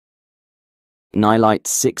Nilight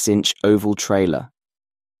 6-inch oval trailer.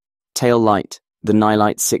 Tail light. The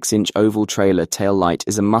Nilight 6-inch oval trailer tail light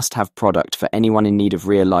is a must-have product for anyone in need of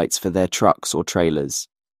rear lights for their trucks or trailers.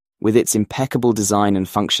 With its impeccable design and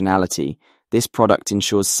functionality, this product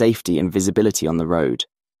ensures safety and visibility on the road.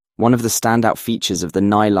 One of the standout features of the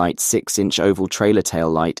Nilight 6-inch oval trailer tail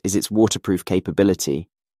light is its waterproof capability.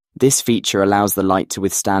 This feature allows the light to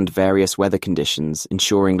withstand various weather conditions,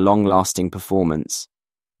 ensuring long-lasting performance.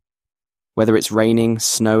 Whether it's raining,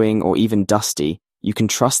 snowing, or even dusty, you can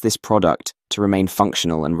trust this product to remain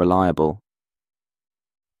functional and reliable.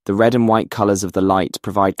 The red and white colors of the light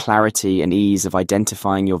provide clarity and ease of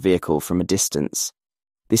identifying your vehicle from a distance.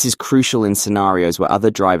 This is crucial in scenarios where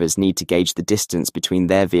other drivers need to gauge the distance between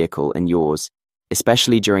their vehicle and yours,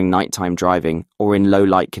 especially during nighttime driving or in low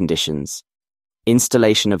light conditions.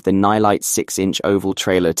 Installation of the Nilight 6-inch oval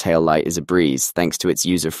trailer tail light is a breeze thanks to its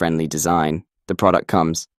user-friendly design. The product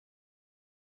comes